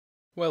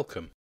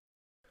Welcome.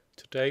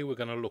 Today we're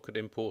going to look at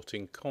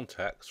importing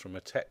contacts from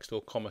a text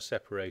or comma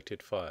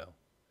separated file.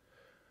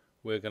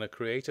 We're going to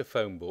create a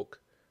phone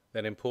book,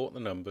 then import the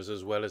numbers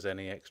as well as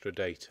any extra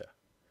data.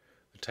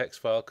 The text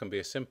file can be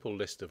a simple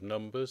list of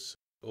numbers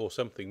or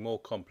something more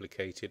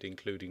complicated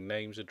including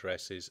names,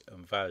 addresses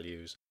and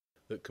values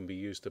that can be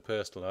used to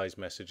personalize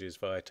messages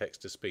via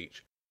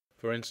text-to-speech,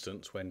 for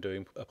instance when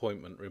doing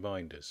appointment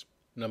reminders.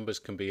 Numbers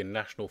can be in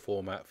national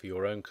format for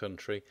your own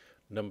country.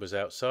 Numbers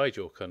outside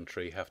your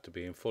country have to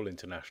be in full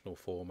international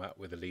format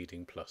with a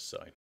leading plus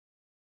sign.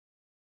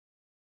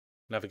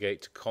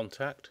 Navigate to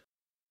Contact,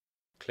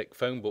 click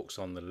Phone Books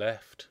on the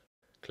left,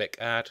 click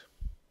Add,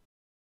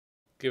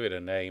 give it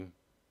a name,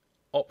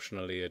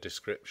 optionally a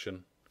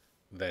description,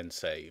 then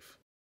Save.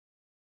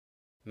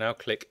 Now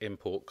click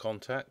Import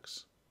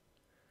Contacts,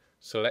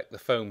 select the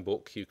phone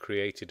book you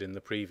created in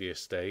the previous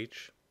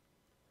stage,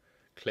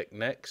 click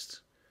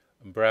Next,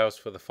 and browse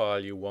for the file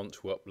you want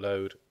to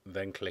upload,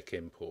 then click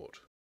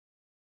Import.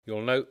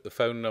 You'll note the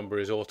phone number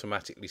is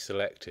automatically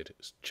selected.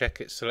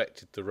 Check it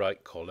selected the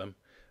right column,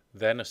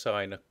 then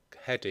assign a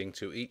heading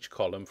to each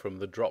column from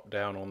the drop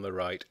down on the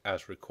right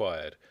as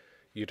required.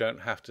 You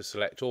don't have to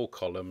select all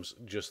columns,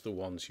 just the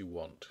ones you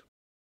want.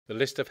 The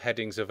list of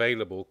headings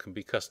available can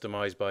be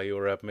customized by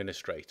your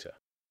administrator.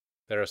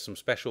 There are some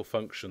special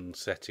function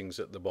settings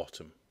at the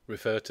bottom.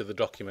 Refer to the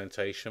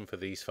documentation for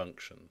these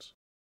functions.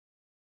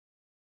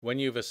 When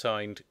you've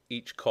assigned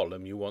each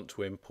column you want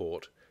to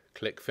import,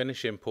 click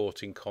Finish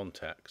Importing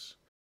Contacts.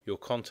 Your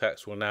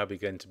contacts will now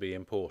begin to be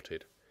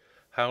imported.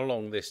 How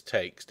long this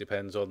takes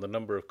depends on the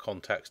number of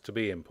contacts to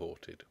be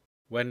imported.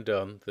 When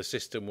done, the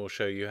system will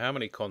show you how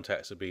many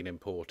contacts have been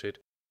imported,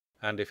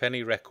 and if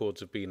any records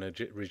have been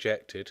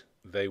rejected,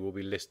 they will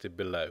be listed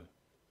below.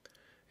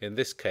 In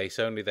this case,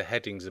 only the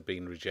headings have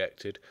been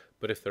rejected,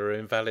 but if there are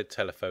invalid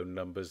telephone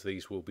numbers,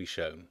 these will be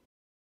shown.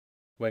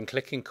 When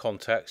clicking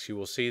Contacts, you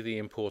will see the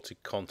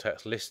imported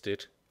contacts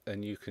listed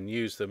and you can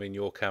use them in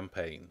your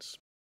campaigns.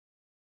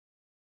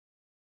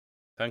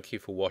 Thank you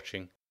for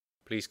watching.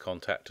 Please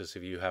contact us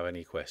if you have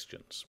any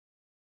questions.